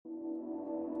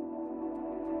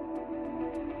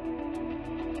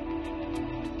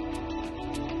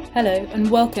Hello and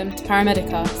welcome to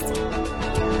Paramedicast.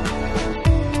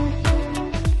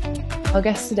 Our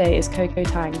guest today is Coco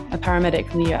Tang, a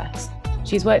paramedic from the US.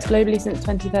 She's worked globally since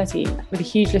 2013 with a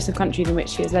huge list of countries in which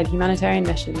she has led humanitarian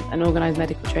missions and organised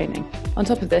medical training. On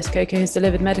top of this, Coco has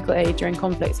delivered medical aid during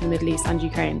conflicts in the Middle East and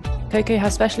Ukraine. Coco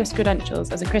has specialist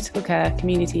credentials as a critical care,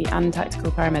 community and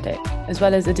tactical paramedic, as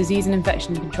well as a disease and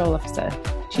infection control officer.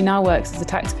 She now works as a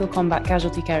tactical combat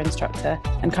casualty care instructor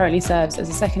and currently serves as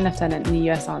a second lieutenant in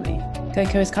the US Army.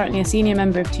 Coco is currently a senior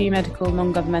member of two medical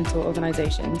non-governmental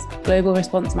organisations, Global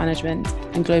Response Management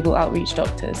and Global Outreach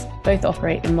Doctors. Both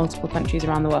operate in multiple countries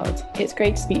around the world. It's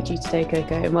great to speak to you today,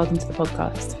 Coco, and welcome to the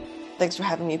podcast. Thanks for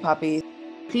having me, Poppy.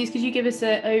 Please, could you give us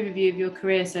an overview of your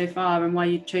career so far and why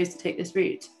you chose to take this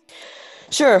route?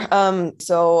 Sure.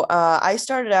 So I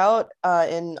started out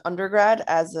in undergrad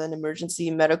as an emergency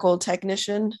medical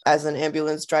technician, as an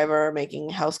ambulance driver, making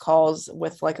house calls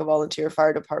with like a volunteer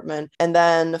fire department. And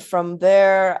then from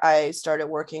there, I started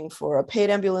working for a paid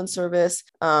ambulance service.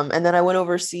 And then I went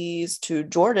overseas to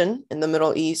Jordan in the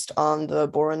Middle East on the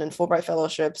Boren and Fulbright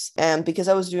fellowships. And because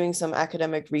I was doing some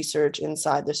academic research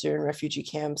inside the Syrian refugee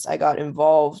camps, I got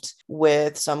involved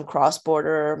with some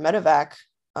cross-border medevac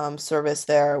service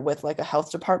there with like a health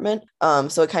department.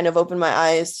 So it kind of opened my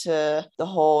eyes to the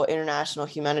whole international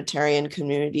humanitarian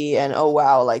community, and oh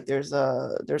wow, like there's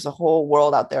a whole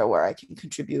world out there where I can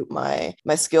contribute my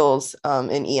skills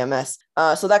in EMS.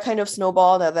 So that kind of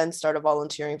snowballed. I then started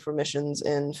volunteering for missions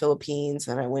in Philippines,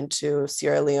 and I went to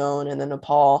Sierra Leone and then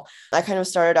Nepal. I kind of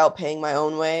started out paying my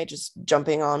own way, just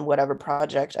jumping on whatever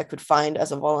project I could find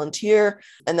as a volunteer.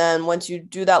 And then once you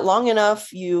do that long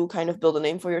enough, you kind of build a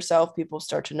name for yourself. People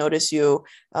start to notice you,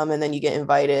 and then you get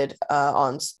invited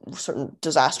on certain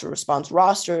disaster response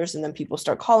rosters, and then people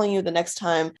start calling you the next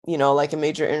time, like a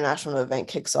major international event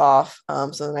kicks off.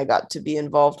 So then I got to be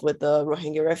involved with the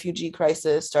Rohingya refugee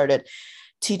crisis, started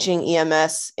teaching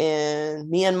EMS in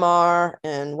Myanmar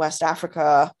and West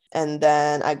Africa. And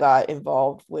then I got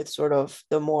involved with sort of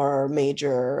the more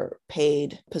major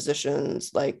paid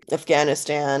positions like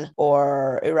Afghanistan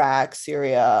or Iraq,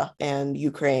 Syria, and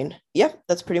Ukraine. Yep,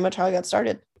 that's pretty much how I got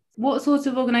started. What sorts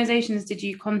of organizations did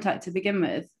you contact to begin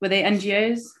with? Were they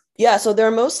NGOs? Yeah, so they're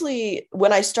mostly,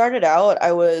 when I started out,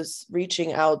 I was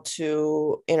reaching out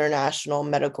to international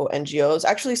medical NGOs.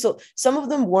 Actually, so some of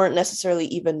them weren't necessarily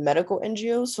even medical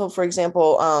NGOs. So for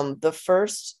example, the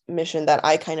first mission that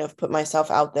I kind of put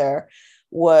myself out there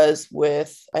was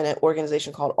with an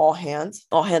organization called All Hands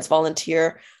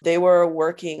Volunteer. They were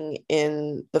working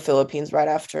in the Philippines right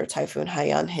after Typhoon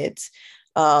Haiyan hit.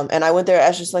 And I went there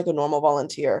as just like a normal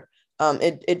volunteer.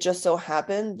 It just so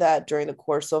happened that during the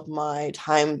course of my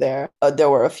time there,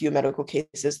 there were a few medical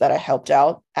cases that I helped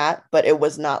out at, but it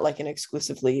was not like an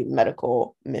exclusively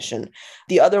medical mission.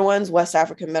 The other ones, West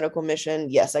African Medical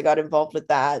Mission, yes, I got involved with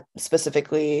that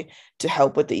specifically to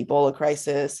help with the Ebola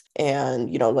crisis,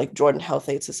 and, like Jordan Health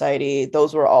Aid Society.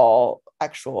 Those were all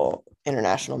actual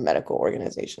international medical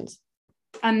organizations.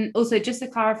 And also, just to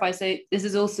clarify, so this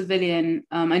is all civilian.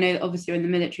 I know that obviously you're in the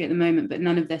military at the moment, but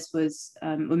none of this were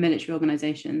military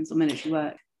organizations or military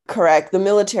work. Correct. The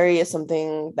military is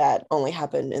something that only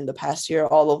happened in the past year.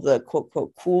 All of the quote,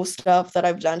 quote, cool stuff that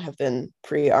I've done have been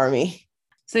pre-army.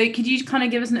 So could you kind of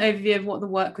give us an overview of what the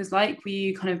work was like? Were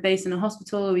you kind of based in a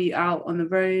hospital, or were you out on the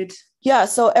road? Yeah,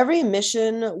 so every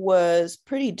mission was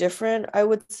pretty different, I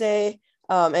would say.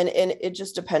 And it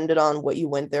just depended on what you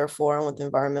went there for and what the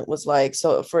environment was like.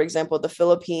 So, for example, the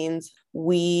Philippines,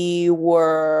 we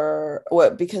were,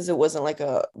 because it wasn't like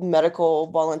a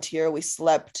medical volunteer, we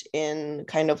slept in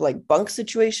kind of like bunk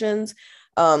situations.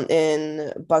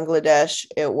 In Bangladesh,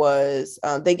 it was,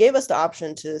 they gave us the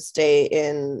option to stay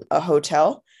in a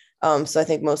hotel. So I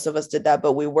think most of us did that,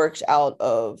 but we worked out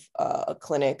of a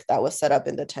clinic that was set up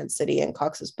in the tent city in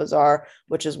Cox's Bazar,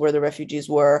 which is where the refugees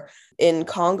were. In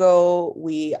Congo,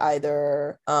 we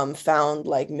either found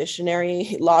like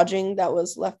missionary lodging that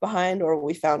was left behind, or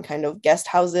we found kind of guest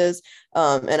houses.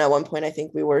 And at one point, I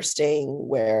think we were staying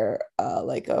where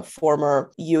like a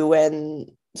former UN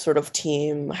sort of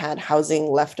team had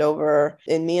housing left over.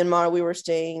 In Myanmar, we were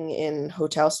staying in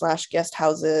hotel/guest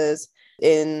houses.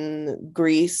 In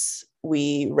Greece,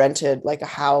 we rented like a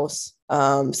house.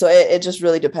 So it just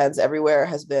really depends. Everywhere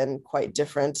has been quite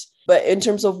different. But in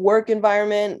terms of work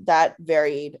environment, that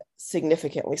varied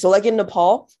significantly. So like in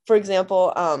Nepal, for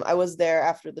example, I was there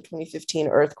after the 2015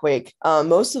 earthquake.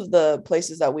 Most of the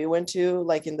places that we went to,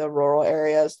 like in the rural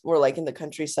areas or like in the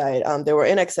countryside, they were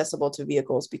inaccessible to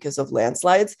vehicles because of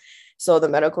landslides. So the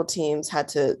medical teams had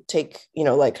to take,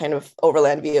 like kind of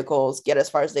overland vehicles, get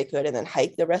as far as they could, and then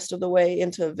hike the rest of the way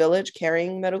into a village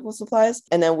carrying medical supplies.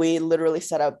 And then we literally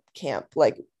set up camp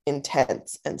like in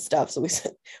tents and stuff. So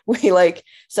we like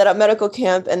set up medical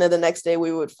camp, and then the next day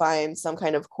we would find some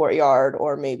kind of courtyard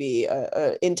or maybe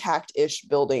a intact-ish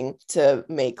building to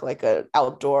make like an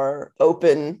outdoor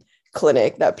open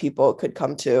clinic that people could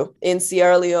come to. In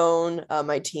Sierra Leone,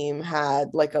 my team had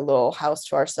like a little house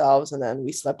to ourselves, and then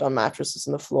we slept on mattresses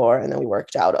on the floor, and then we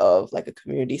worked out of like a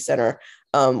community center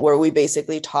where we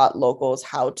basically taught locals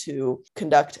how to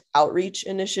conduct outreach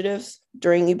initiatives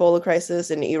during Ebola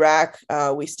crisis. In Iraq,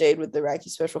 we stayed with the Iraqi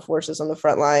special forces on the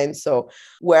front line. So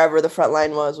wherever the front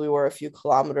line was, we were a few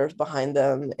kilometers behind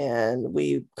them, and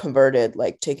we converted,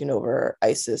 like taking over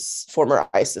former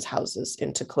ISIS houses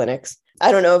into clinics.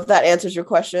 I don't know if that answers your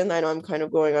question. I know I'm kind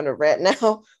of going on a rant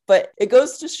now, but it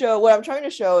goes to show, what I'm trying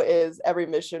to show is every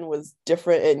mission was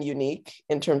different and unique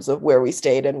in terms of where we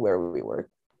stayed and where we were.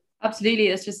 Absolutely.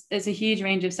 It's a huge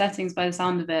range of settings by the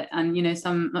sound of it. And, you know,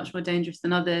 some much more dangerous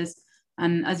than others.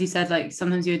 And as you said, like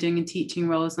sometimes you were doing a teaching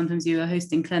role, sometimes you were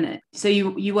hosting clinic. So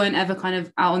you weren't ever kind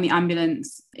of out on the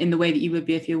ambulance in the way that you would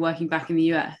be if you're working back in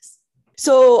the US.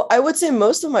 So I would say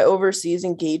most of my overseas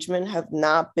engagement have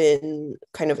not been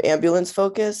kind of ambulance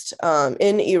focused.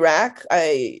 In Iraq,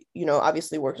 I,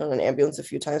 obviously worked on an ambulance a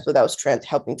few times, but that was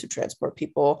helping to transport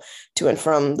people to and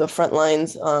from the front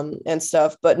lines and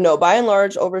stuff. But no, by and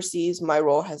large, overseas, my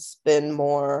role has been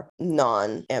more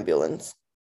non-ambulance.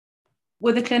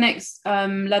 Were the clinics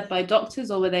led by doctors,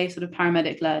 or were they sort of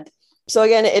paramedic led? So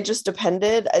again, it just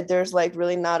depended. There's like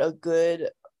really not a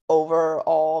good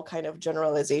overall kind of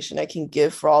generalization I can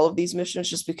give for all of these missions,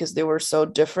 just because they were so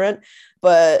different.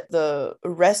 But the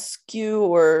rescue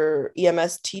or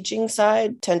EMS teaching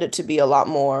side tended to be a lot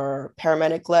more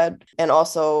paramedic led. And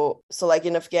also, so like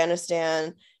in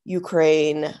Afghanistan,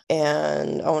 Ukraine,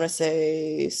 and I want to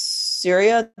say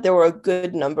Syria, there were a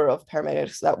good number of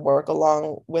paramedics that work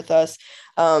along with us.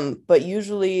 But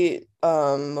usually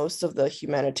most of the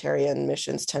humanitarian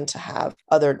missions tend to have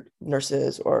other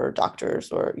nurses or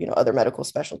doctors or, other medical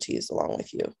specialties along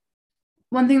with you.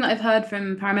 One thing that I've heard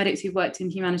from paramedics who've worked in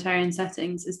humanitarian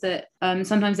settings is that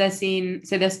sometimes they're seen,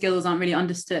 so their skills aren't really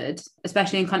understood,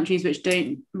 especially in countries which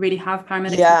don't really have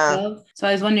paramedics themselves. So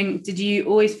I was wondering, did you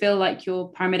always feel like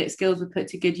your paramedic skills were put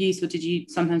to good use, or did you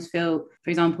sometimes feel, for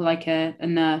example, like a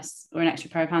nurse or an extra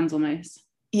pair of hands almost?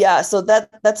 Yeah, so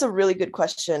that's a really good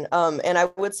question. And I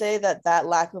would say that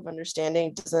lack of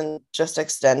understanding doesn't just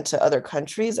extend to other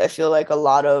countries. I feel like a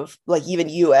lot of, like, even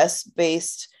US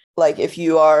based, like if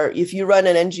you run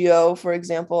an NGO, for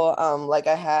example, like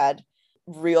I had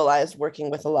realized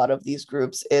working with a lot of these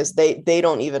groups is they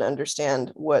don't even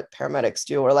understand what paramedics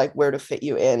do or like where to fit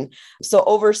you in. So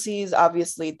overseas,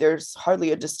 obviously, there's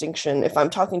hardly a distinction. If I'm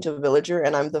talking to a villager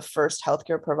and I'm the first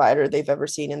healthcare provider they've ever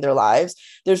seen in their lives,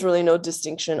 there's really no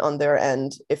distinction on their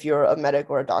end. If you're a medic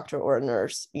or a doctor or a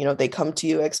nurse, they come to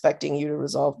you expecting you to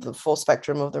resolve the full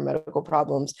spectrum of their medical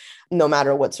problems, no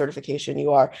matter what certification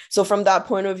you are. So from that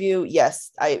point of view,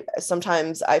 yes,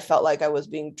 sometimes I felt like I was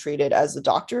being treated as a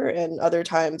doctor, and other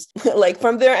times, like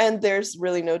from their end, there's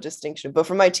really no distinction. But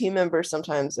for my team members,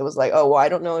 sometimes it was like, oh, well, I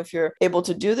don't know if you're able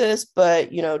to do this,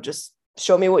 but, just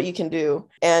show me what you can do.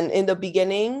 And in the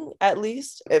beginning, at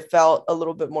least, it felt a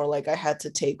little bit more like I had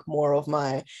to take more of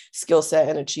my skill set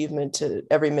and achievement to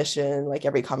every mission, like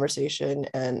every conversation,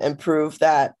 and prove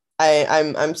that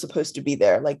I'm supposed to be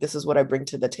there. Like, this is what I bring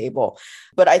to the table.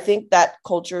 But I think that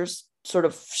culture's sort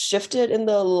of shifted in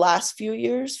the last few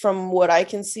years from what I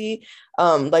can see.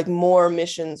 Like more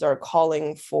missions are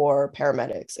calling for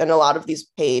paramedics, and a lot of these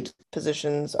paid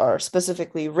positions are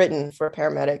specifically written for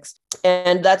paramedics.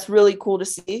 And that's really cool to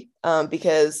see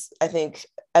because I think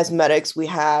as medics, we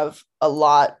have a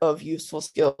lot of useful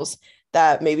skills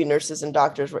that maybe nurses and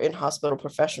doctors or in-hospital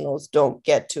professionals don't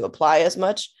get to apply as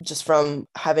much, just from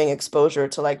having exposure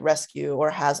to like rescue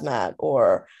or hazmat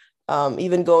or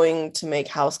even going to make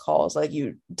house calls. Like,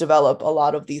 you develop a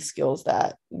lot of these skills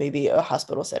that maybe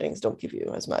hospital settings don't give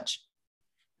you as much.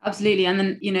 Absolutely. And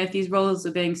then, if these roles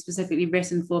are being specifically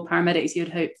written for paramedics, you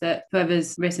would hope that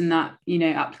whoever's written that,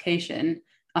 application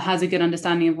has a good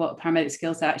understanding of what paramedic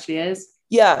skill set actually is.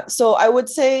 Yeah. So I would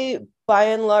say by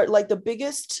and large, like the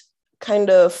biggest kind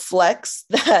of flex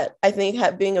that I think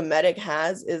being a medic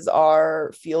has is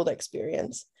our field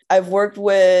experience. I've worked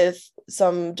with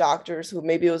some doctors who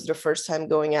maybe it was their first time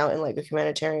going out in like a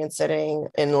humanitarian setting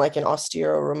in like an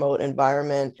austere or remote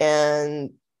environment.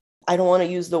 And I don't want to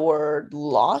use the word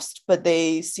lost, but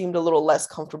they seemed a little less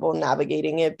comfortable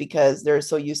navigating it because they're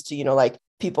so used to, like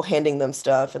people handing them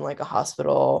stuff in like a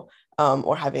hospital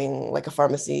or having like a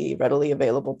pharmacy readily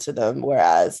available to them.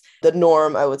 Whereas the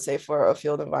norm, I would say, for a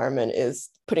field environment is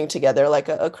putting together like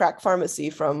a crack pharmacy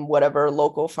from whatever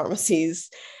local pharmacies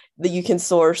that you can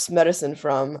source medicine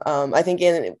from. I think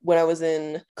when I was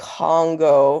in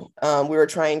Congo, we were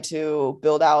trying to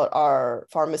build out our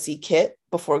pharmacy kit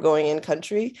before going in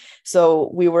country. So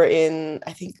we were in,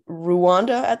 I think,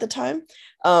 Rwanda at the time.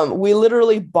 We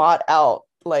literally bought out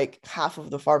like half of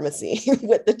the pharmacy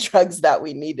with the drugs that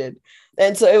we needed.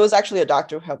 And so it was actually a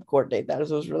doctor who helped coordinate that. It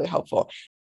was really helpful.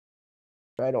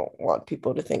 I don't want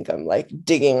people to think I'm like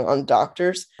digging on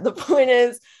doctors. The point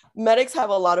is, medics have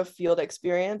a lot of field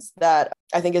experience that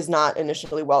I think is not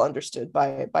initially well understood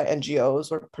by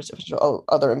NGOs or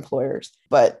other employers.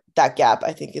 But that gap,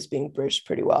 I think, is being bridged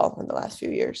pretty well in the last few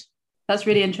years. That's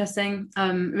really interesting.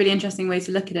 Really interesting way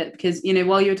to look at it, because, you know,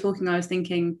 while you were talking, I was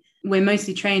thinking we're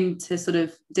mostly trained to sort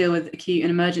of deal with acute and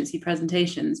emergency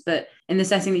presentations. But in the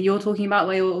setting that you're talking about,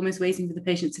 where you're almost waiting for the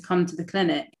patient to come to the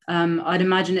clinic, I'd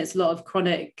imagine it's a lot of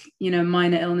chronic, you know,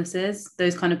 minor illnesses,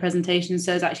 those kind of presentations.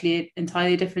 So it's actually an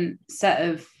entirely different set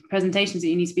of presentations that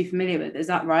you need to be familiar with. Is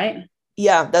that right?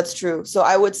 Yeah, that's true. So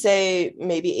I would say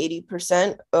maybe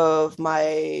 80% of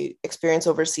my experience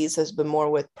overseas has been more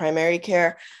with primary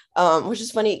care, which is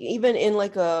funny. Even in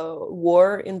like a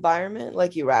war environment,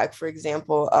 like Iraq, for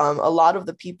example, a lot of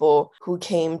the people who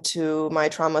came to my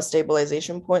trauma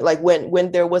stabilization point, like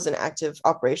when there was an active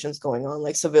operations going on,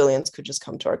 like civilians could just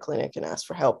come to our clinic and ask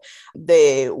for help.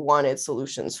 They wanted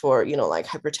solutions for, you know, like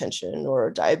hypertension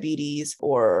or diabetes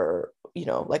or, you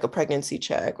know, like a pregnancy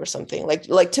check or something,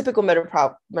 like typical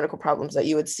medical problems that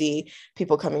you would see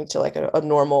people coming to like a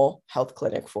normal health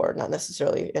clinic for, not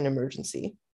necessarily an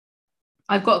emergency.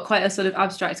 I've got quite a sort of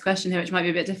abstract question here, which might be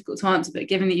a bit difficult to answer, but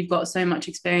given that you've got so much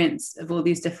experience of all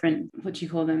these different, what do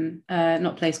you call them?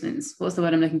 Not placements. What's the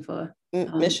word I'm looking for?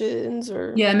 Missions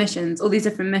or? Yeah, missions, all these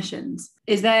different missions.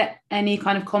 Is there any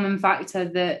kind of common factor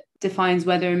that defines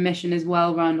whether a mission is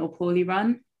well run or poorly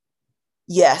run?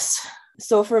 Yes.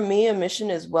 So for me, a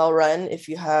mission is well run if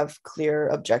you have clear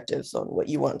objectives on what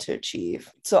you want to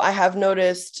achieve. So I have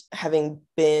noticed, having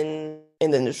been in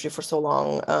the industry for so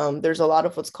long, there's a lot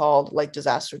of what's called like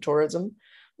disaster tourism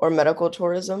or medical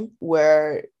tourism,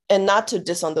 where, and not to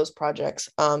diss on those projects,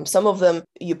 some of them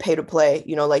you pay to play,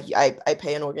 you know, like I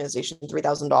pay an organization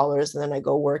 $3,000 and then I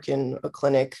go work in a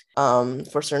clinic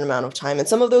for a certain amount of time. And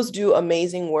some of those do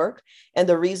amazing work. And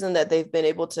the reason that they've been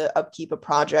able to upkeep a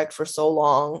project for so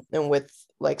long and with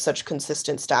like such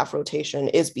consistent staff rotation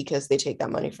is because they take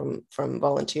that money from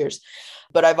volunteers.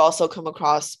 But I've also come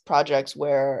across projects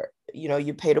where, you know,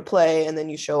 you pay to play and then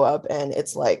you show up and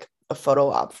it's like a photo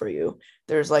op for you.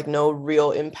 There's like no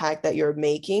real impact that you're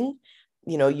making.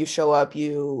 You know, you show up,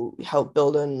 you help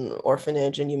build an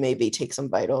orphanage and you maybe take some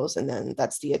vitals, and then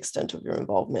that's the extent of your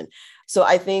involvement. So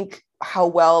I think how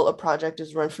well a project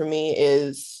is run for me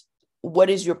is,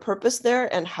 what is your purpose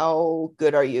there and how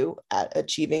good are you at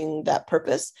achieving that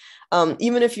purpose?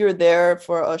 Even if you're there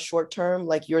for a short term,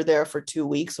 like you're there for 2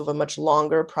 weeks of a much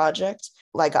longer project,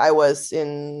 like I was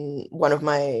in one of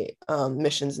my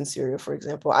missions in Syria, for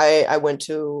example. I went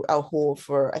to Al Hol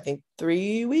for, I think,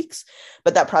 3 weeks,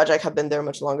 but that project had been there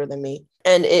much longer than me.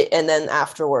 And then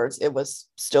afterwards, it was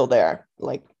still there,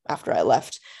 like after I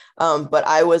left. But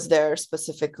I was there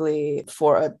specifically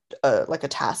for a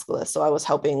task list. So I was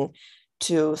helping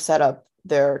to set up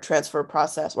their transfer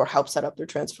process, or help set up their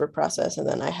transfer process. And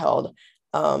then I held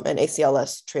an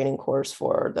ACLS training course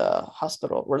for the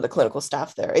hospital or the clinical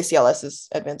staff there. ACLS is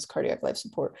Advanced Cardiac Life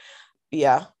Support.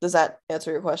 Yeah. Does that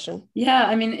answer your question? Yeah,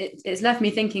 I mean, it's left me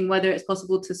thinking whether it's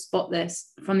possible to spot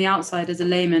this from the outside as a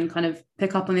layman, kind of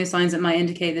pick up on those signs that might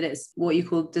indicate that it's what you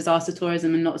call disaster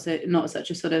tourism and not such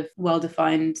a sort of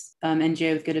well-defined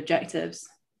NGO with good objectives.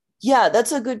 Yeah,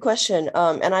 that's a good question.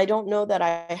 And I don't know that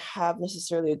I have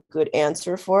necessarily a good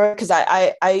answer for it, because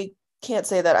I can't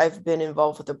say that I've been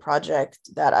involved with a project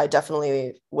that I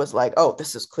definitely was like, oh,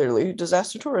 this is clearly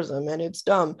disaster tourism and it's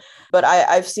dumb. But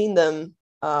I've seen them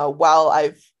while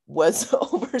I was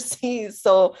overseas.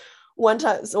 So one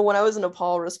time, so when I was in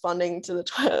Nepal responding to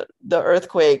the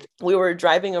earthquake, we were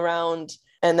driving around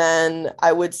and then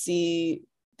I would see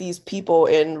these people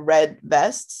in red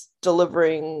vests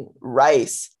delivering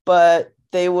rice, but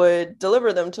they would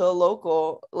deliver them to a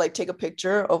local, like take a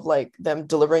picture of like them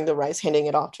delivering the rice, handing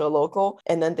it off to a local,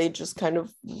 and then they just kind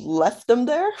of left them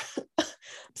there.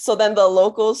 So then the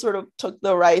locals sort of took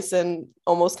the rice and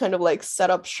almost kind of like set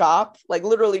up shop, like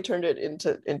literally turned it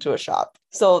into a shop.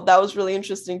 So that was really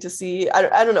interesting to see. I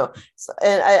don't know.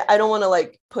 And I don't want to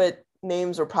like put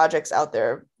names or projects out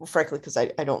there, frankly, because I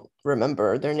don't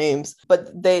remember their names, but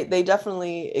they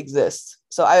definitely exist.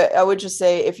 So I would just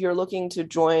say, if you're looking to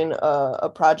join a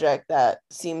project that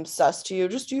seems sus to you,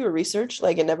 just do your research.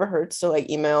 Like, it never hurts to like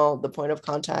email the point of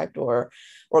contact or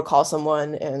call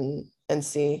someone and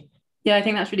see. Yeah, I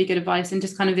think that's really good advice. And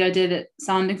just kind of the idea that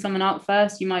sounding someone out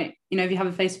first, you might, if you have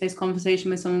a face-to-face conversation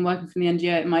with someone working from the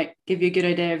NGO, it might give you a good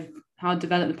idea of how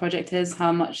developed the project is,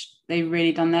 how much they've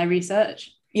really done their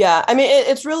research. Yeah, I mean,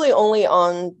 it's really only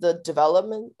on the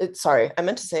development. Sorry, I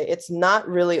meant to say it's not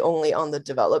really only on the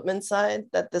development side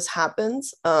that this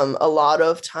happens. A lot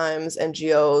of times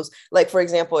NGOs, like for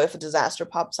example, if a disaster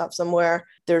pops up somewhere,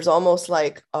 there's almost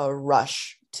like a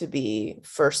rush to be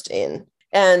first in.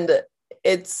 And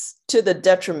it's to the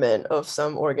detriment of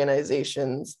some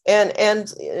organizations and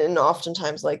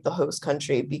oftentimes like the host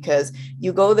country, because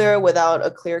you go there without a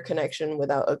clear connection,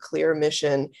 without a clear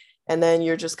mission, and then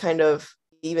you're just kind of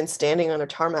even standing on a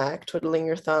tarmac, twiddling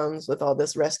your thumbs with all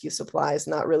this rescue supplies,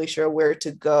 not really sure where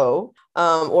to go.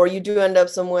 Or you do end up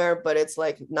somewhere, but it's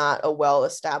like not a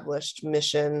well-established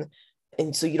mission.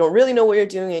 And so you don't really know what you're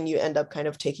doing, and you end up kind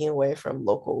of taking away from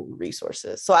local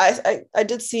resources. So I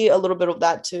did see a little bit of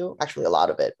that too, actually a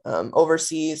lot of it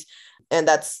overseas. And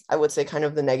that's, I would say, kind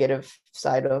of the negative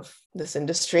side of this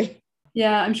industry.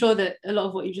 Yeah, I'm sure that a lot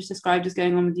of what you just described is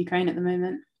going on with Ukraine at the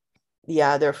moment.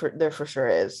 Yeah, there for sure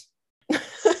is.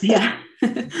 Yeah.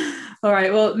 All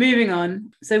right. Well, moving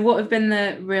on. So what have been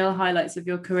the real highlights of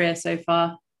your career so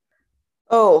far?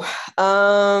 Oh,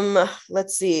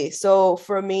 let's see. So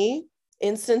for me,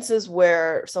 instances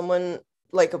where someone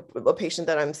like a patient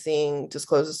that I'm seeing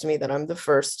discloses to me that I'm the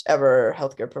first ever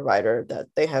healthcare provider that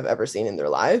they have ever seen in their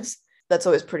lives. That's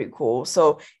always pretty cool.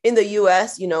 So in the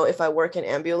US, if I work an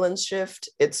ambulance shift,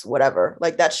 it's whatever.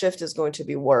 Like that shift is going to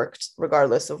be worked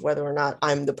regardless of whether or not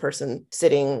I'm the person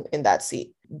sitting in that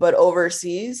seat. But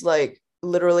overseas, like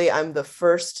literally, I'm the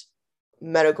first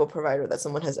medical provider that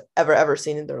someone has ever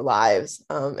seen in their lives.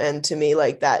 And to me,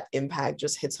 like that impact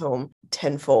just hits home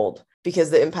tenfold, because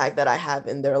the impact that I have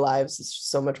in their lives is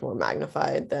so much more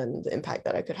magnified than the impact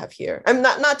that I could have here. I'm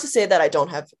not to say that I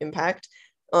don't have impact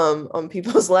on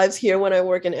people's lives here when I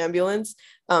work in ambulance,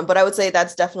 but I would say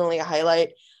that's definitely a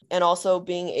highlight. And also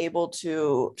being able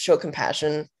to show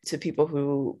compassion to people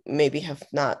who maybe have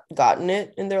not gotten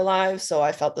it in their lives. So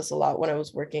I felt this a lot when I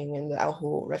was working in the Al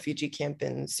Hol refugee camp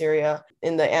in Syria.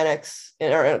 In the annex,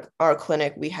 in our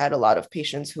clinic, we had a lot of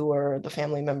patients who were the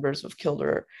family members of killed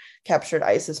or captured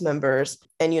ISIS members.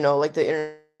 And, like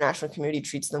the international community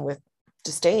treats them with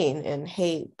disdain and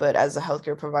hate, but as a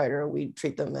healthcare provider, we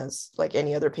treat them as like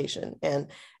any other patient. And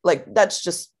like, that's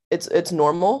just, it's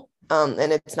normal.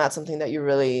 And it's not something that you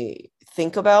really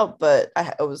think about, but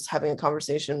I was having a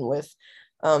conversation with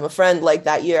a friend like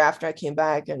that year after I came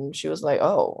back, and she was like,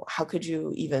 oh, how could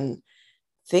you even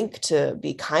think to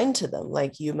be kind to them?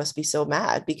 Like, you must be so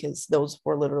mad, because those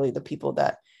were literally the people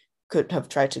that could have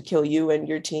tried to kill you and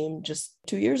your team just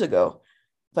 2 years ago.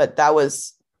 But that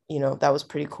was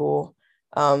pretty cool.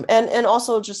 And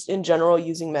also just in general,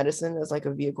 using medicine as like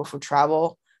a vehicle for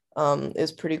travel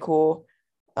is pretty cool.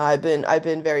 I've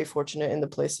been very fortunate in the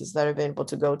places that I've been able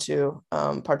to go to,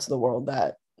 parts of the world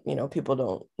that, people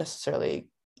don't necessarily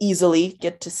easily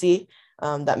get to see,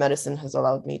 that medicine has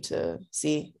allowed me to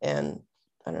see and,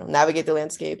 I don't know, navigate the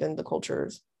landscape and the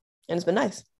cultures. And it's been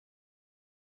nice.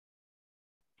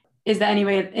 Is there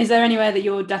anywhere that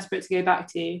you're desperate to go back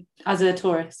to as a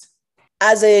tourist?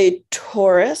 As a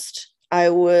tourist, I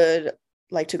would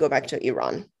like to go back to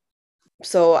Iran.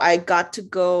 So I got to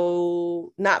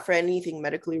go, not for anything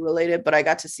medically related, but I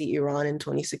got to see Iran in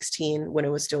 2016 when it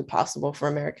was still possible for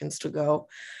Americans to go.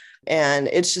 And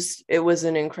it was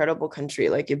an incredible country.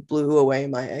 Like, it blew away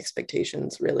my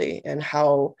expectations, really, and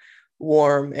how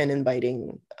warm and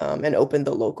inviting and open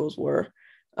the locals were,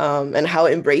 and how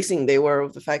embracing they were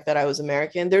of the fact that I was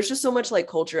American. There's just so much like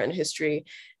culture and history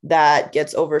that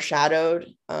gets overshadowed,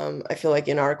 I feel like,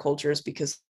 in our cultures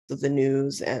because of the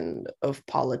news and of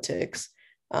politics,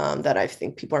 that I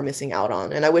think people are missing out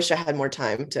on. And I wish I had more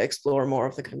time to explore more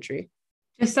of the country.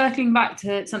 Just circling back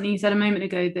to something you said a moment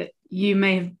ago, that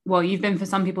you've been for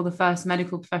some people the first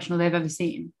medical professional they've ever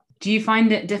seen. Do you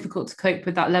find it difficult to cope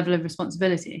with that level of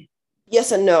responsibility?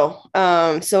 Yes and no.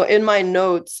 So in my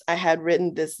notes, I had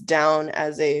written this down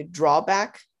as a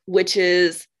drawback, which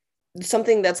is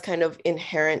something that's kind of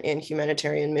inherent in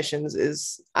humanitarian missions.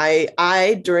 Is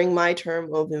I during my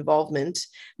term of involvement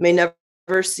may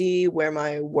never see where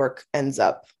my work ends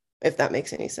up, if that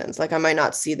makes any sense. Like, I might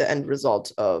not see the end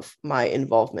result of my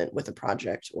involvement with a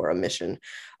project or a mission.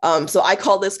 So I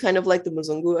call this kind of like the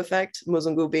Muzungu effect.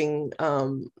 Muzungu being,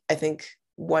 I think,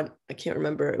 I can't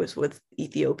remember, it was with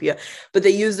Ethiopia, but they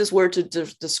use this word to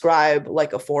describe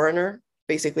like a foreigner,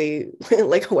 basically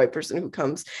like a white person who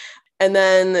comes. And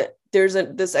then there's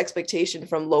this expectation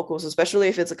from locals, especially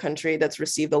if it's a country that's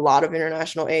received a lot of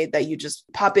international aid, that you just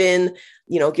pop in,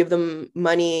 give them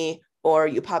money, or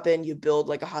you pop in, you build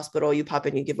like a hospital, you pop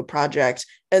in, you give a project,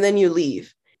 and then you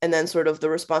leave. And then sort of the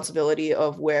responsibility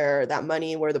of where that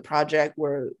money, where the project,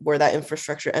 where that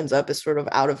infrastructure ends up is sort of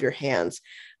out of your hands.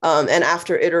 And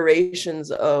after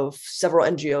iterations of several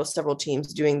NGOs, several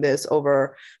teams doing this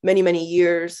over many, many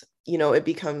years, it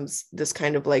becomes this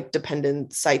kind of like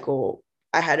dependent cycle.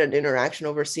 I had an interaction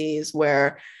overseas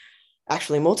where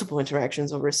actually multiple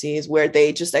interactions overseas where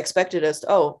they just expected us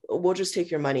to, oh, we'll just take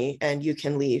your money and you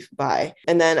can leave, bye.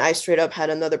 And then I straight up had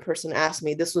another person ask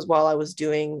me, this was while I was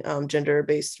doing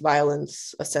gender-based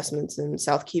violence assessments in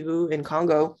South Kivu in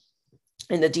Congo,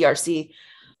 in the DRC.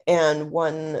 And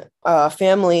one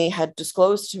family had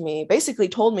disclosed to me, basically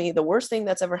told me the worst thing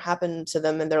that's ever happened to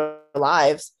them in their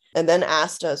lives, and then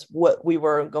asked us what we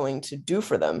were going to do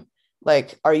for them.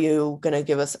 Like, are you going to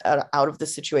give us out of the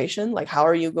situation? Like, how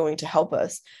are you going to help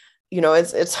us?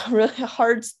 It's a really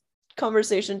hard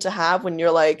conversation to have when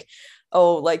you're like,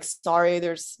 oh, like, sorry,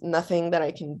 there's nothing that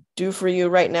I can do for you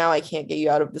right now. I can't get you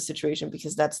out of the situation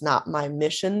because that's not my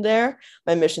mission there.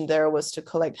 My mission there was to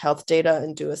collect health data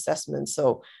and do assessments.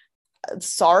 So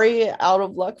sorry, out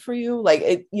of luck for you. Like,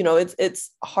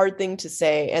 it's a hard thing to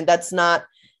say. And that's not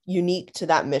unique to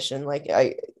that mission. Like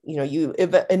you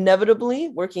inevitably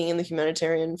working in the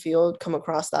humanitarian field come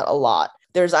across that a lot.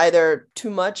 There's either too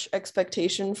much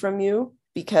expectation from you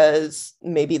because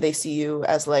maybe they see you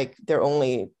as like their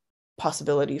only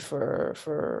possibility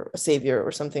for a savior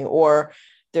or something, or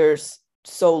there's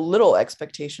so little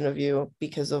expectation of you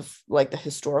because of like the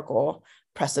historical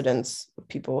precedents of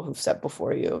people who've set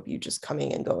before you just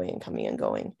coming and going and coming and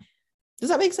going.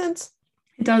 Does that make sense?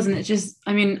 It does. And it's just,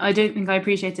 I mean, I don't think I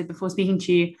appreciated before speaking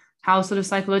to you how sort of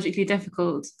psychologically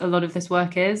difficult a lot of this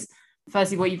work is.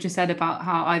 Firstly, what you've just said about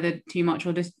how either too much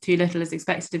or just too little is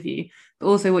expected of you, but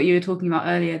also what you were talking about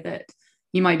earlier, that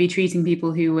you might be treating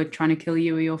people who were trying to kill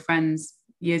you or your friends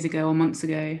years ago or months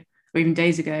ago or even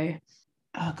days ago.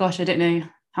 Oh gosh, I don't know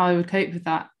how I would cope with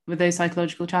that, with those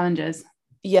psychological challenges.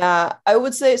 Yeah, I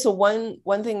would say so.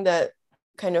 One thing that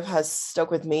kind of has stuck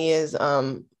with me is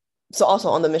so also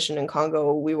on the mission in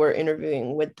Congo, we were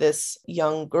interviewing with this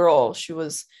young girl. She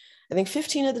was, I think,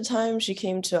 15 at the time. She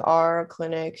came to our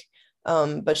clinic,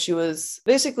 but she was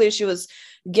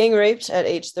gang raped at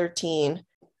age 13.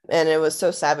 And it was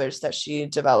so savage that she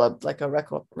developed like a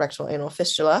rectal anal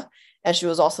fistula. And she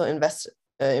was also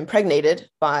impregnated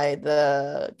by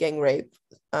the gang rape.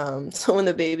 So when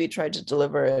the baby tried to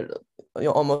deliver it,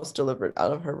 almost delivered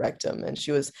out of her rectum, and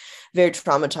she was very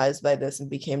traumatized by this and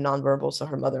became nonverbal, so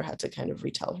her mother had to kind of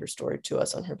retell her story to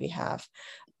us on her behalf.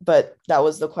 But that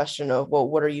was the question of, well,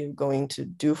 what are you going to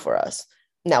do for us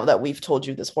now that we've told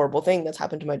you this horrible thing that's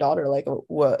happened to my daughter? Like,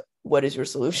 what is your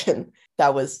solution?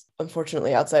 That was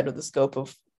unfortunately outside of the scope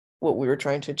of what we were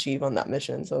trying to achieve on that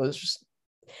mission. So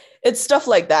it's stuff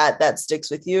like that sticks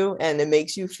with you, and it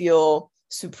makes you feel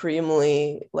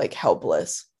supremely like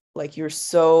helpless. Like you're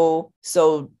so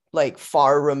like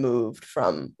far removed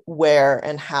from where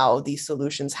and how these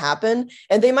solutions happen.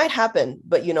 And they might happen,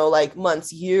 but like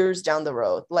months, years down the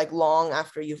road, like long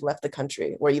after you've left the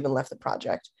country or even left the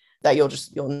project, that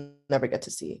you'll never get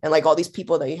to see. And like all these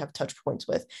people that you have touch points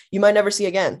with, you might never see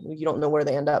again. You don't know where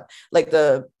they end up. Like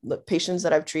the patients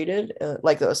that I've treated,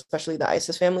 especially the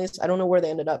ISIS families, I don't know where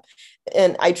they ended up.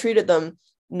 And I treated them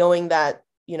knowing that,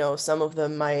 some of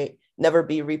them might never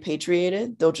be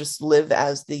repatriated. They'll just live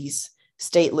as these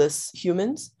stateless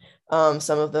humans.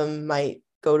 Some of them might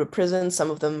go to prison.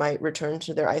 Some of them might return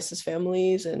to their ISIS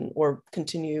families or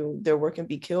continue their work and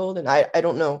be killed. And I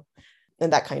don't know.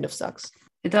 And that kind of sucks.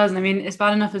 It does. And I mean, it's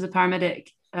bad enough as a paramedic,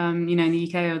 in the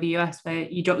UK or the US, where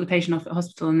you drop the patient off at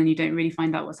hospital and then you don't really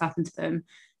find out what's happened to them.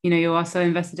 You are so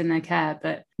invested in their care,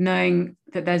 but knowing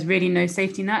that there's really no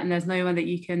safety net and there's no one that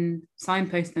you can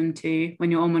signpost them to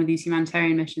when you're on one of these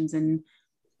humanitarian missions, and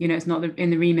it's not in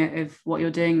the remit of what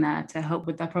you're doing there to help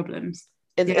with their problems.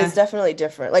 It's definitely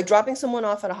different. Like dropping someone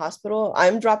off at a hospital,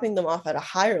 I'm dropping them off at a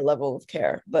higher level of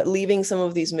care, but leaving some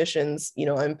of these missions,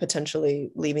 I'm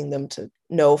potentially leaving them to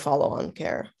no follow-on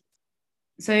care.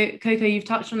 So Coco, you've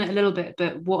touched on it a little bit,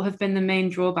 but what have been the main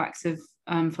drawbacks of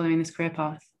following this career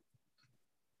path?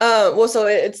 Well, so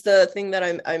it's the thing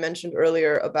that I mentioned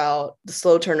earlier about the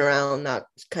slow turnaround, not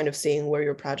kind of seeing where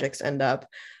your projects end up.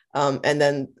 And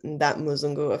then that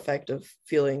Muzungu effect of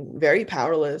feeling very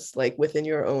powerless, like within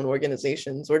your own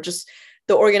organizations or just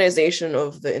the organization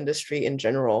of the industry in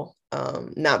general,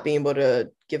 not being able to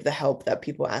give the help that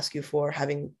people ask you for,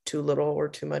 having too little or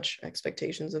too much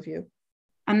expectations of you.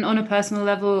 And on a personal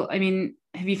level, I mean,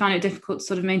 have you found it difficult to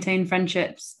sort of maintain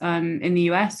friendships in the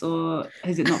US, or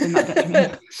has it not been that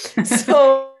detrimental?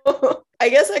 So I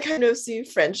guess I kind of see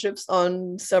friendships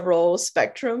on several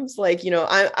spectrums. Like,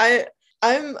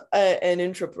 I'm an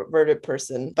introverted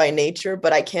person by nature,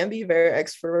 but I can be very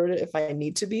extroverted if I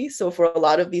need to be. So for a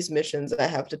lot of these missions, I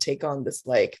have to take on this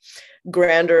like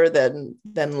grander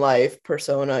than life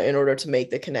persona in order to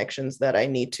make the connections that I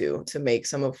need to make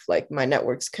some of like my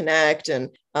networks connect and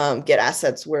get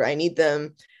assets where I need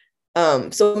them.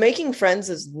 So making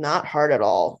friends is not hard at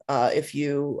all if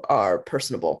you are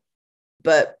personable.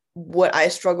 But what I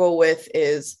struggle with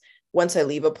is once I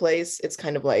leave a place, it's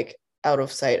kind of like out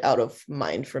of sight, out of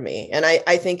mind for me. And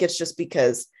I think it's just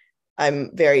because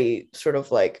I'm very sort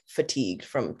of like fatigued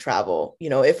from travel.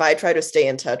 If I try to stay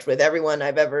in touch with everyone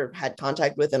I've ever had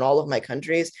contact with in all of my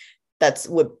countries, that's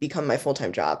would become my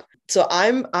full-time job. So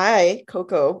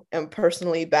Coco, am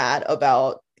personally bad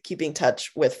about keeping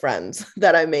touch with friends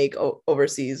that I make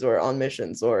overseas or on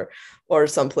missions or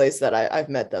someplace that I've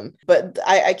met them. But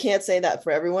I can't say that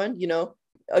for everyone.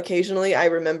 Occasionally I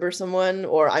remember someone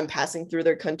or I'm passing through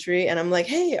their country and I'm like,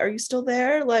 hey, are you still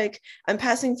there? Like, I'm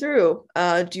passing through.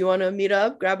 Do you want to meet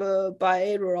up, grab a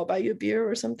bite, or I'll buy you a beer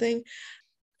or something?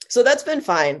 So that's been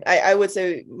fine. I would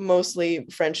say mostly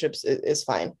friendships is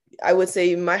fine. I would say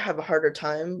you might have a harder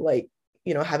time, like,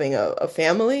 having a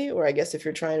family, or I guess if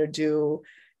you're trying to do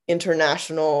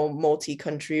international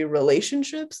multi-country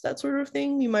relationships, that sort of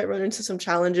thing, you might run into some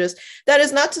challenges. That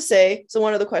is not to say, so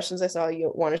one of the questions I saw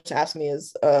you wanted to ask me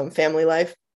is family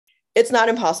life. It's not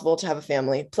impossible to have a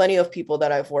family. Plenty of people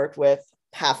that I've worked with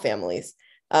have families,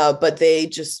 but they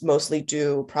just mostly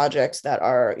do projects that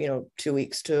are 2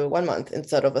 weeks to 1 month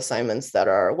instead of assignments that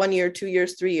are 1 year, 2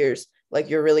 years, 3 years. Like,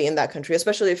 you're really in that country,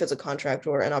 especially if it's a contract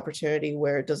or an opportunity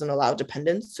where it doesn't allow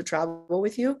dependents to travel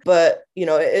with you. But,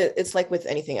 it's like with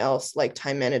anything else, like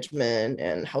time management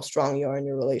and how strong you are in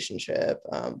your relationship,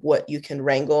 what you can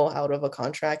wrangle out of a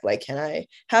contract. Like, can I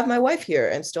have my wife here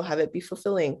and still have it be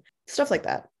fulfilling? Stuff like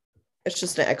that. It's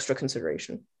just an extra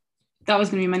consideration. That was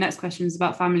going to be my next question, is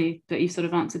about family, but you've sort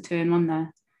of answered two in one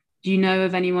there. Do you know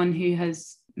of anyone who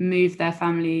has moved their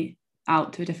family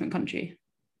out to a different country?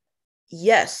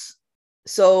 Yes.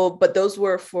 So, but those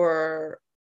were for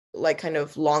like kind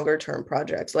of longer term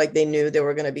projects. Like, they knew they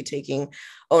were going to be taking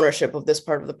ownership of this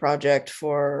part of the project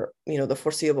for, the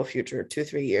foreseeable future,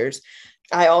 2-3 years.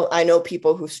 I know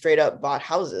people who straight up bought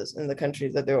houses in the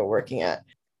countries that they were working at.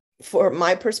 For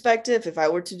my perspective, if I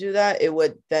were to do that, it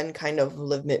would then kind of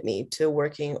limit me to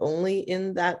working only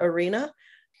in that arena.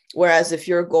 Whereas if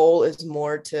your goal is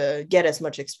more to get as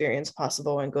much experience as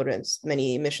possible and go to as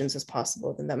many missions as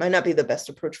possible, then that might not be the best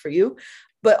approach for you.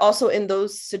 But also in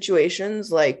those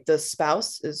situations, like, the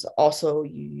spouse is also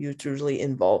usually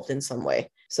involved in some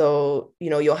way. So,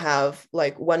 you'll have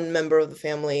like one member of the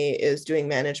family is doing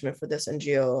management for this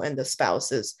NGO and the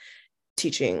spouse is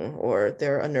teaching, or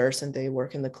they're a nurse and they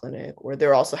work in the clinic, or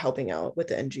they're also helping out with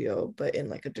the NGO, but in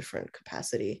like a different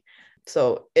capacity.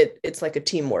 So it's like a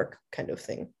teamwork kind of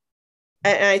thing.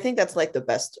 And I think that's like the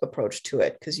best approach to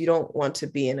it, because you don't want to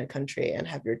be in a country and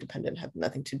have your dependent have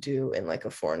nothing to do in like a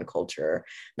foreign culture,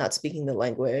 not speaking the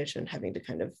language and having to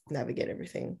kind of navigate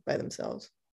everything by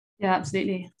themselves. Yeah,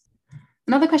 absolutely.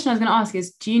 Another question I was going to ask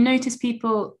is, do you notice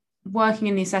people working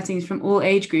in these settings from all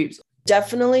age groups?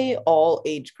 Definitely all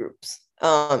age groups.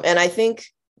 And I think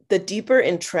the deeper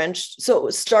entrenched,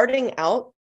 so starting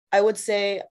out, I would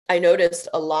say I noticed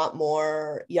a lot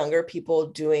more younger people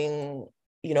doing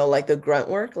like the grunt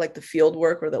work, like the field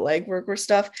work or the leg work or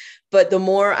stuff. But the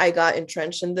more I got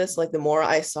entrenched in this, like the more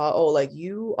I saw, oh, like,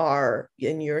 you are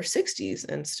in your 60s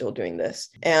and still doing this.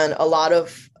 And a lot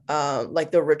of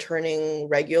like the returning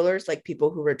regulars, like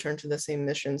people who return to the same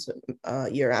missions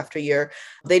year after year,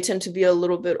 they tend to be a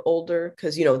little bit older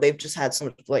because, they've just had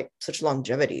such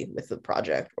longevity with the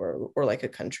project or like a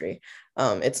country.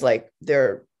 It's like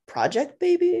they're project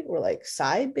baby or like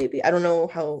side baby, I don't know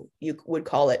how you would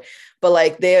call it, but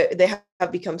like they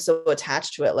have become so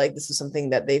attached to it. Like, this is something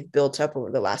that they've built up over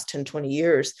the last 10-20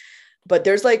 years. But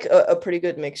there's like a pretty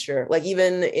good mixture. Like,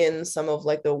 even in some of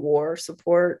like the war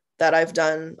support that I've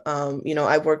done,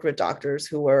 I've worked with doctors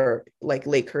who were like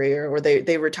late career, or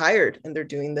they retired and they're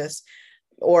doing this,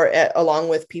 or along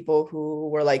with people who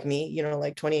were like me,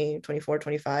 like 20, 24,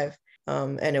 25.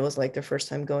 And it was like their first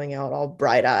time going out all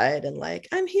bright-eyed and like,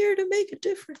 I'm here to make a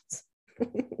difference.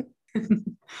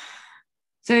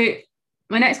 So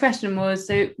my next question was,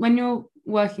 so when you're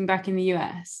working back in the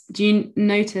US, do you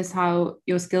notice how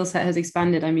your skill set has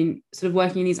expanded? I mean, sort of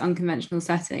working in these unconventional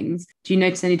settings, do you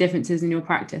notice any differences in your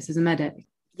practice as a medic?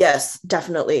 Yes,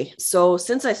 definitely. So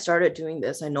since I started doing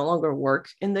this, I no longer work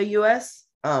in the US,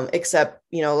 except,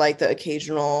 like the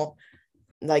occasional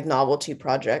like novelty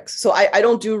projects. So I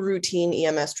don't do routine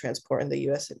EMS transport in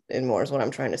the US anymore is what I'm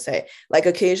trying to say. Like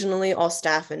occasionally I'll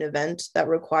staff an event that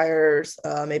requires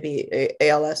maybe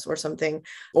ALS or something.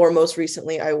 Or most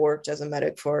recently I worked as a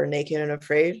medic for Naked and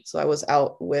Afraid. So I was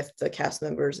out with the cast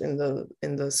members in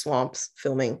the swamps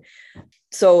filming.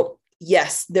 So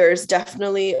yes, there's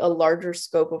definitely a larger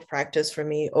scope of practice for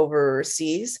me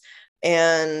overseas.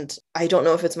 And I don't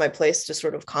know if it's my place to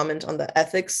sort of comment on the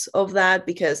ethics of that,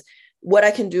 because what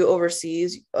I can do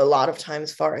overseas a lot of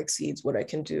times far exceeds what I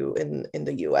can do in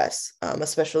the US,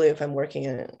 especially if I'm working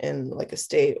in like a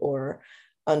state or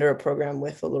under a program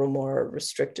with a little more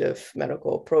restrictive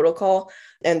medical protocol.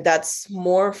 And that's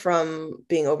more from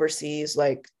being overseas,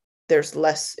 like there's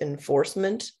less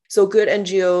enforcement. So good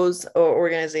NGOs or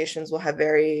organizations will have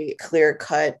very clear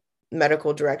cut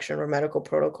medical direction or medical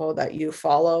protocol that you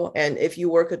follow. And if you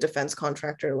work a defense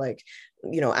contractor, like,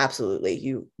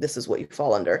 absolutely, this is what you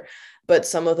fall under. But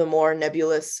some of the more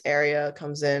nebulous area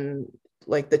comes in,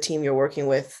 like the team you're working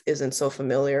with isn't so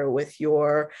familiar with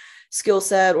your skill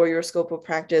set or your scope of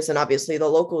practice. And obviously the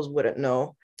locals wouldn't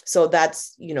know. So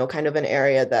that's, kind of an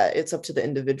area that it's up to the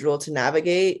individual to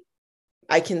navigate.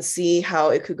 I can see how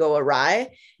it could go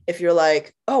awry if you're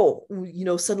like, oh,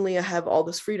 suddenly I have all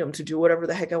this freedom to do whatever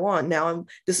the heck I want. Now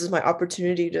this is my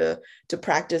opportunity to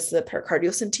practice the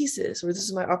pericardiocentesis, or this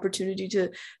is my opportunity to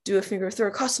do a finger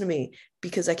thoracostomy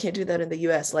because I can't do that in the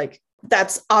US. Like,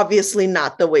 that's obviously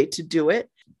not the way to do it,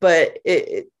 but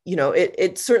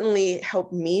it certainly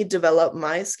helped me develop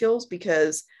my skills,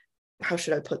 because how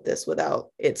should I put this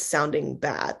without it sounding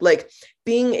bad? Like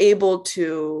being able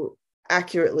to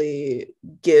accurately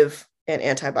give an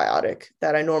antibiotic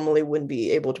that I normally wouldn't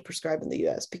be able to prescribe in the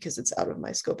US because it's out of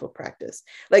my scope of practice.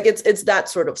 Like it's that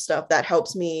sort of stuff that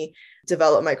helps me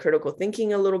develop my critical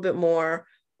thinking a little bit more,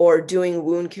 or doing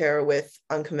wound care with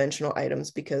unconventional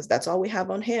items because that's all we have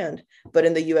on hand. But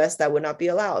in the US, that would not be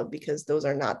allowed because those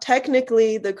are not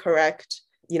technically the correct,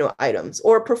 items,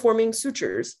 or performing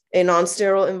sutures in a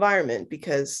non-sterile environment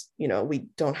because, we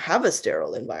don't have a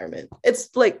sterile environment. It's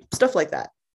like stuff like that.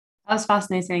 That's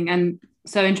fascinating and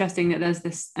so interesting that there's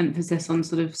this emphasis on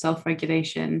sort of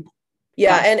self-regulation.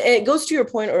 Yeah, and it goes to your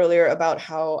point earlier about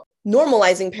how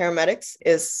normalizing paramedics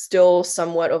is still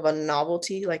somewhat of a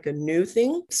novelty, like a new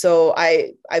thing. So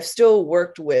I've still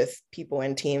worked with people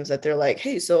and teams that they're like,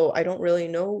 hey, so I don't really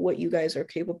know what you guys are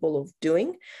capable of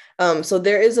doing. So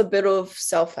there is a bit of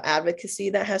self-advocacy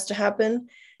that has to happen.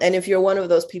 And if you're one of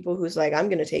those people who's like, I'm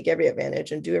going to take every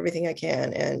advantage and do everything I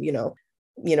can, and,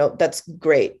 that's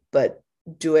great, but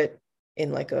do it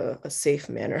in like a safe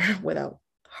manner without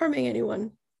harming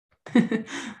anyone. You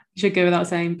should go without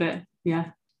saying, but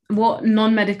yeah. What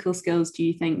non-medical skills do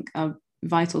you think are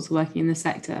vital to working in this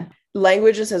sector?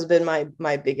 Languages has been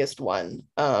my biggest one,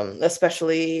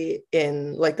 especially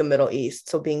in like the Middle East.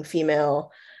 So being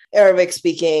female, Arabic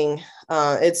speaking,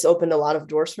 it's opened a lot of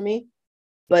doors for me,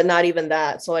 but not even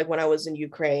that. So like when I was in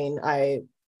Ukraine, I,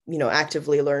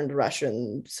 actively learned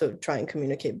Russian, so try and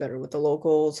communicate better with the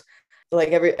locals.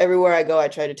 Like everywhere I go, I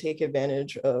try to take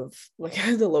advantage of like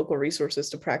the local resources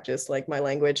to practice like my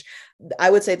language. I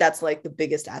would say that's like the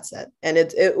biggest asset, and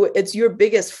it's your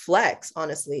biggest flex,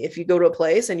 honestly. If you go to a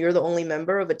place and you're the only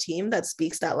member of a team that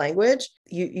speaks that language,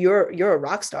 you're a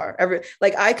rock star.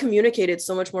 Like I communicated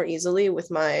so much more easily with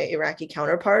my Iraqi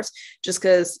counterparts just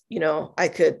because I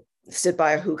could sit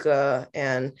by a hookah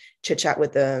and chit chat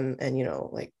with them and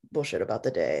like bullshit about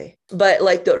the day. But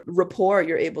like the rapport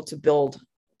you're able to build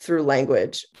through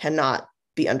language cannot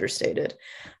be understated.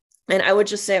 And I would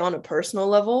just say on a personal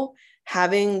level,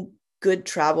 having good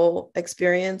travel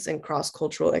experience and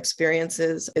cross-cultural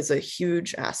experiences is a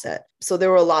huge asset. So there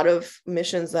were a lot of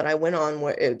missions that I went on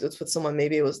where it's with someone,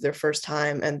 maybe it was their first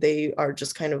time and they are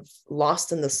just kind of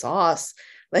lost in the sauce,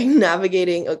 like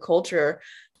navigating a culture,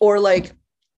 or like,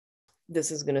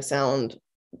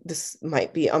 this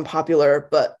might be unpopular,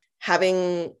 but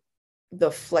having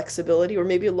the flexibility or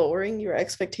maybe lowering your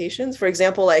expectations. For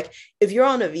example, like if you're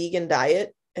on a vegan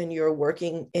diet and you're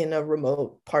working in a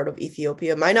remote part of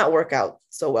Ethiopia, it might not work out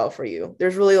so well for you.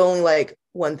 There's really only like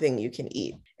one thing you can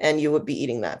eat, and you would be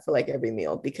eating that for like every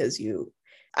meal because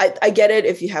I get it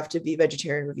if you have to be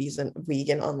vegetarian or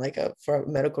vegan on like for a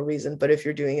medical reason, but if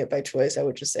you're doing it by choice, I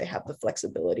would just say have the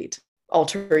flexibility to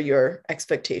alter your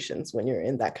expectations when you're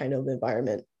in that kind of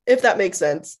environment, if that makes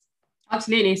sense.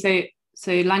 Absolutely.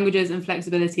 So languages and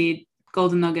flexibility,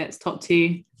 golden nuggets, top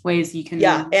 2 ways you can.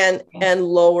 Yeah. And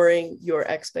lowering your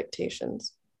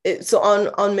expectations. So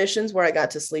on missions where I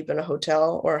got to sleep in a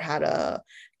hotel or had a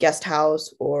guest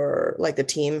house, or like the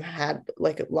team had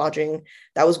like a lodging,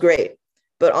 that was great.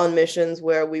 but on missions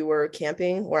where we were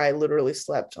camping, where I literally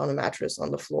slept on a mattress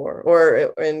on the floor,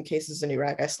 or in cases in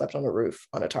Iraq, I slept on a roof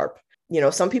on a tarp.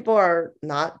 Some people are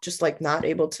not just like not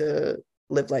able to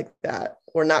live like that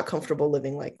or not comfortable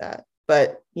living like that.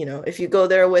 But, if you go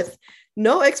there with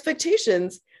no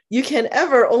expectations, you can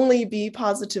ever only be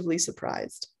positively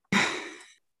surprised.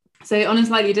 So on a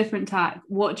slightly different tack,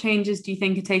 what changes do you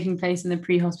think are taking place in the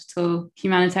pre-hospital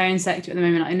humanitarian sector at the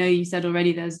moment? I know you said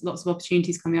already there's lots of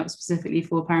opportunities coming up specifically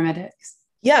for paramedics.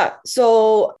 Yeah.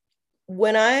 So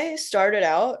when I started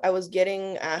out, I was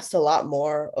getting asked a lot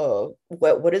more of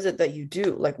what is it that you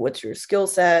do? Like, what's your skill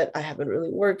set? I haven't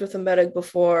really worked with a medic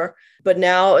before. But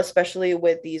now, especially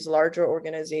with these larger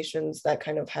organizations that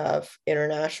kind of have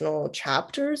international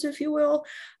chapters, if you will,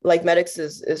 like medics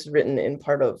is written in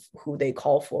part of who they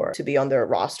call for to be on their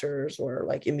rosters or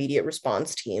like immediate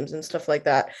response teams and stuff like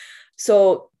that.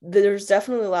 So there's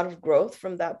definitely a lot of growth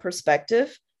from that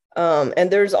perspective. And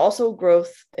there's also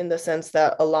growth in the sense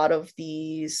that a lot of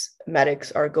these medics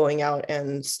are going out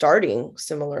and starting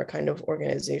similar kind of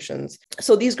organizations.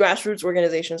 So these grassroots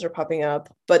organizations are popping up,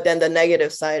 but then the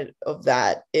negative side of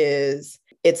that is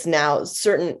it's now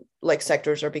certain like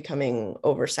sectors are becoming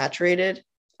oversaturated.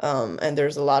 And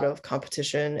there's a lot of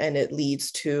competition, and it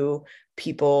leads to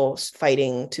people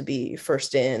fighting to be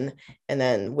first in, and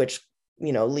then which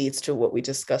leads to what we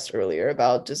discussed earlier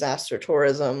about disaster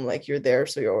tourism. Like, you're there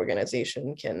so your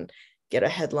organization can get a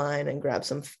headline and grab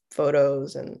some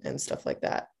photos and stuff like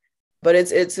that. But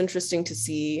it's interesting to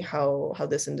see how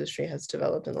this industry has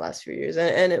developed in the last few years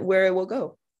and where it will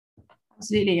go.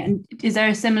 Absolutely. And is there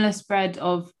a similar spread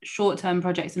of short-term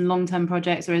projects and long-term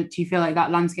projects, or do you feel like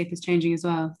that landscape is changing as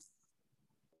well?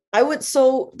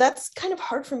 So that's kind of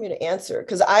hard for me to answer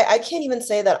because I can't even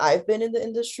say that I've been in the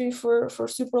industry for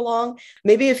super long.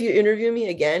 Maybe if you interview me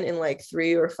again in like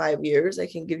 3 or 5 years, I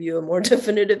can give you a more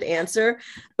definitive answer.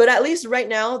 But at least right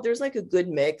now, there's like a good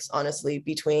mix, honestly,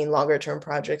 between longer term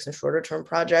projects and shorter term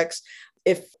projects.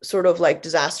 If sort of like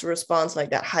disaster response, like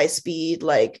that high speed,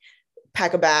 like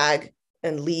pack a bag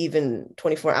and leave in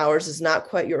 24 hours is not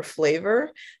quite your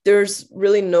flavor, there's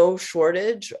really no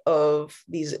shortage of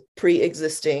these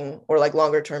pre-existing or like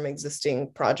longer term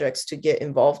existing projects to get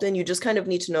involved in. You just kind of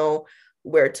need to know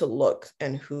where to look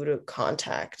and who to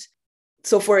contact.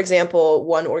 So for example,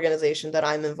 one organization that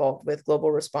I'm involved with,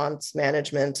 Global Response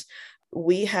Management,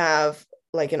 we have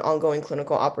like an ongoing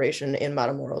clinical operation in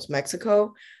Matamoros,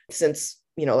 Mexico since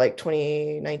like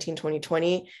 2019,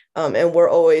 2020. And we're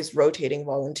always rotating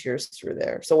volunteers through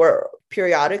there. So we're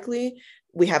periodically,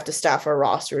 we have to staff our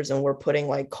rosters, and we're putting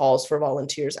like calls for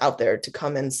volunteers out there to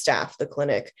come and staff the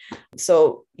clinic.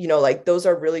 So, like those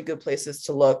are really good places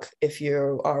to look if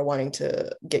you are wanting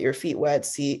to get your feet wet,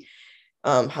 see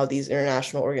how these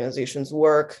international organizations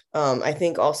work. I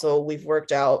think also we've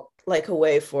worked out like a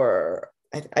way for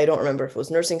I don't remember if it was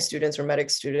nursing students or medic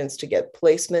students to get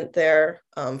placement there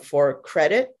for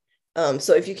credit.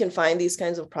 So if you can find these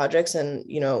kinds of projects and,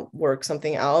 work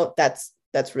something out, that's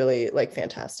really like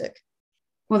fantastic.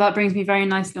 Well, that brings me very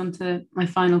nicely on to my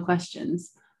final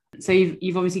questions. So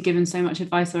you've obviously given so much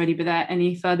advice already, but are there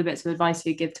any further bits of advice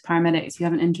you give to paramedics who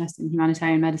have an interest in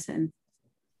humanitarian medicine?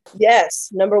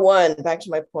 Yes. Number one, back to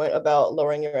my point about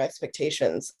lowering your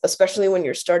expectations, especially when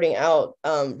you're starting out,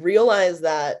 realize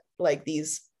that like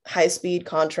these high-speed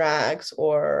contracts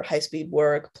or high-speed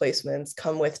work placements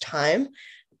come with time,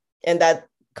 and that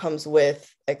comes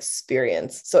with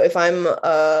experience. So if I'm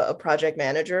a project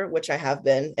manager, which I have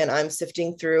been, and I'm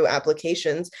sifting through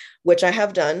applications, which I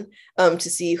have done, to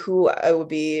see who I would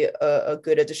be a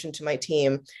good addition to my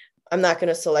team, I'm not going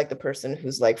to select the person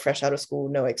who's like fresh out of school,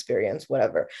 no experience,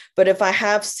 whatever. But if I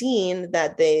have seen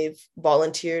that they've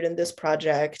volunteered in this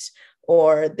project,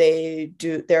 or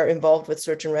they're involved with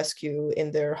search and rescue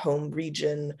in their home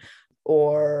region,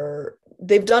 or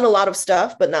they've done a lot of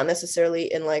stuff, but not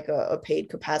necessarily in like a paid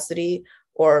capacity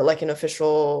or like an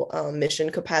official mission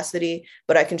capacity,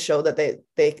 but I can show that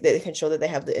they can show that they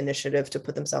have the initiative to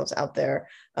put themselves out there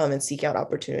and seek out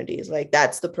opportunities. Like,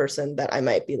 that's the person that I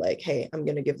might be like, hey, I'm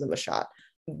going to give them a shot.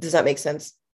 Does that make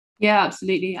sense? Yeah,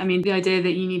 absolutely. I mean, the idea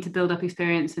that you need to build up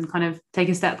experience and kind of take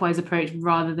a stepwise approach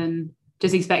rather than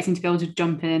just expecting to be able to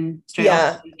jump in straight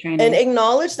off training. And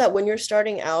acknowledge that when you're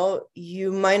starting out,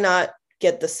 you might not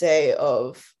get the say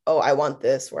of, oh, I want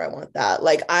this or I want that.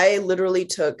 Like, I literally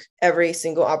took every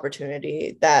single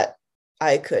opportunity that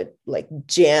I could like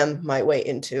jam my way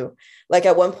into. Like,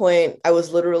 at one point I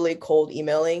was literally cold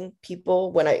emailing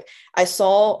people when I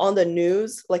saw on the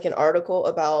news like an article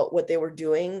about what they were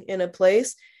doing in a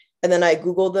place, And then I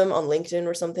Googled them on LinkedIn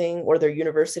or something, or their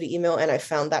university email, and I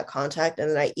found that contact, and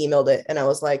then I emailed it and I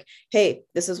was like, hey,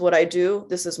 this is what I do.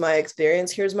 This is my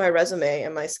experience. Here's my resume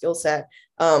and my skill set.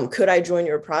 Could I join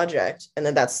your project? And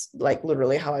then that's like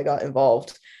literally how I got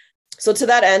involved. So to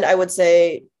that end, I would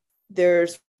say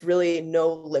there's really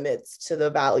no limits to the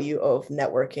value of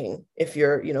networking if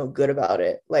you're, good about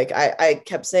it. Like I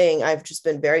kept saying, I've just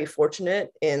been very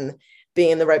fortunate in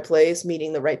being in the right place,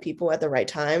 meeting the right people at the right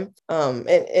time. And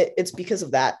it's because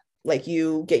of that. Like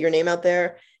you get your name out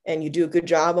there and you do a good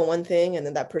job on one thing, and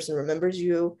then that person remembers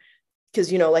you.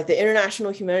 Because, like the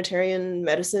international humanitarian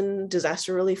medicine,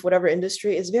 disaster relief, whatever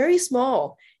industry is very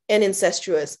small and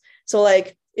incestuous. So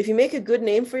like, if you make a good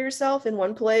name for yourself in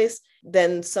one place,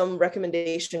 then some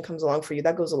recommendation comes along for you.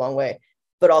 That goes a long way.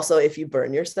 But also if you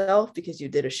burn yourself because you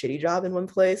did a shitty job in one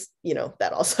place,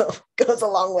 that also goes a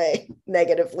long way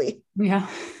negatively. Yeah.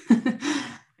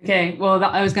 Okay. Well,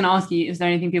 I was going to ask you, is there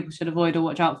anything people should avoid or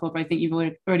watch out for? But I think you've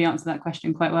already answered that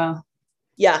question quite well.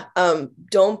 Yeah.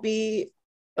 Don't be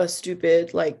a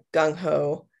stupid, like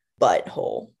gung-ho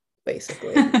butthole,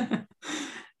 basically.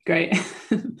 Great.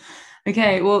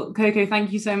 Okay. Well, Coco,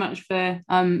 thank you so much for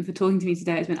talking to me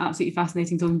today. It's been absolutely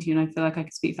fascinating talking to you, and I feel like I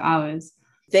could speak for hours.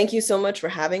 Thank you so much for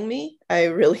having me. I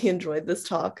really enjoyed this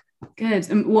talk. Good.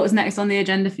 And what's next on the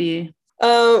agenda for you?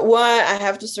 Well, I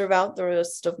have to serve out the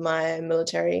rest of my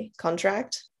military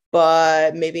contract,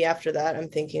 but maybe after that, I'm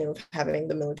thinking of having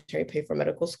the military pay for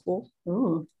medical school.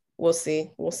 Ooh. We'll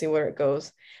see. We'll see where it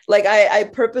goes. Like I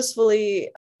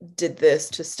purposefully did this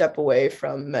to step away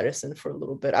from medicine for a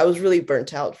little bit. I was really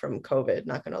burnt out from COVID,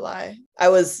 not gonna lie. I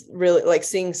was really like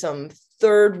seeing some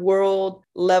third world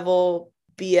level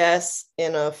BS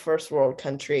in a first world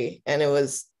country, and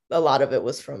a lot of it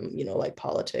was from like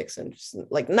politics and just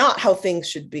like not how things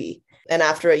should be. And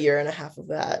after a year and a half of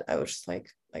that, I was just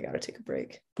like, I gotta take a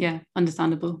break. Yeah,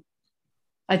 understandable.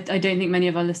 I don't think many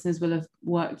of our listeners will have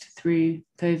worked through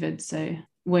COVID, so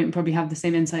won't probably have the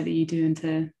same insight that you do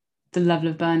into the level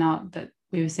of burnout that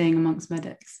we were seeing amongst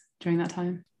medics during that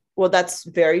time. Well, that's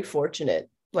very fortunate.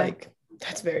 Like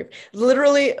that's very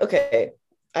literally okay.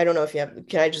 I don't know if you have,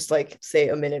 can I just like say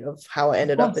a minute of how I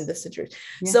ended up in this situation?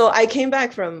 Yeah. So I came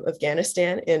back from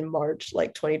Afghanistan in March,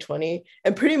 like 2020.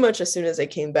 And pretty much as soon as I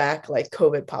came back, like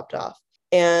COVID popped off.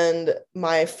 And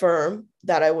my firm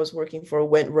that I was working for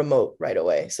went remote right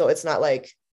away. So it's not like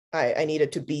I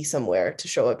needed to be somewhere to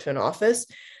show up to an office.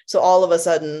 So all of a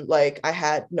sudden, like I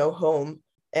had no home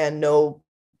and no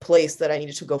place that I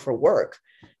needed to go for work.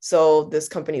 So this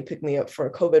company picked me up for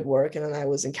COVID work. And then I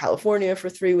was in California for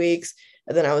 3 weeks.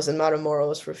 And then I was in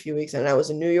Matamoros for a few weeks. And I was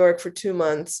in New York for 2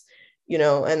 months,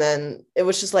 and then it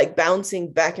was just like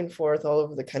bouncing back and forth all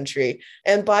over the country.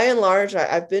 And by and large,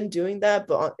 I've been doing that,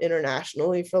 but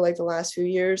internationally for like the last few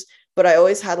years. But I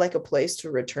always had like a place to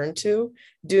return to.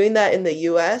 Doing that in the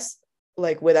US,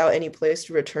 like without any place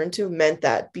to return to, meant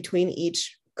that between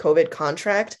each COVID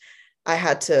contract, I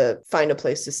had to find a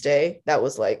place to stay that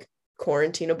was like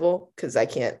quarantinable, because I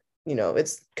can't,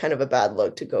 it's kind of a bad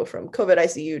look to go from COVID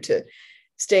ICU to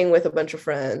staying with a bunch of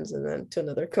friends and then to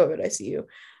another COVID ICU.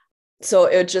 So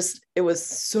it was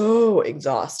so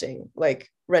exhausting, like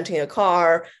renting a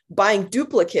car, buying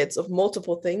duplicates of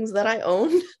multiple things that I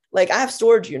owned. Like I have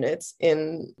storage units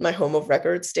in my home of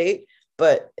record state,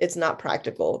 but it's not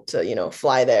practical to,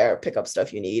 fly there, pick up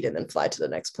stuff you need, and then fly to the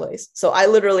next place. So I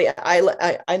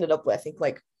ended up with, I think,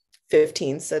 like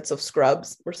 15 sets of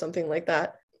scrubs or something like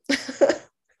that.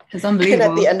 It's unbelievable.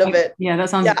 And at the end of it, yeah,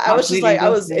 that sounds. Yeah, I was just like, I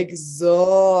was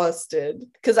exhausted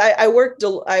because I worked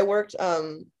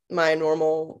my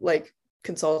normal like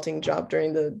consulting job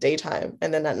during the daytime,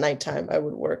 and then at nighttime I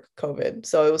would work COVID.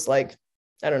 So it was like,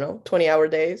 I don't know, 20-hour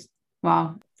days.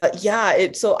 Wow.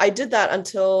 So I did that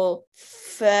until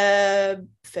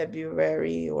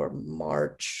February or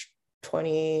March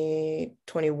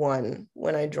 2021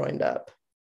 when I joined up.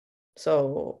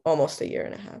 So almost a year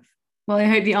and a half. Well, I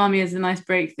hope the army is a nice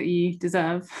break that you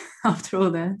deserve after all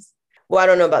this. Well, I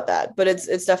don't know about that, but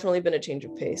it's definitely been a change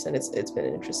of pace, and it's been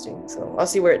interesting. So I'll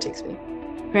see where it takes me.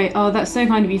 Great. Oh, that's so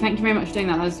kind of you. Thank you very much for doing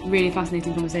that. That was a really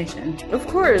fascinating conversation. Of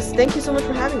course. Thank you so much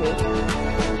for having me.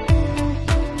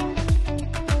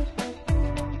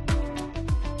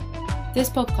 This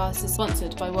podcast is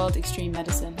sponsored by World Extreme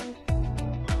Medicine.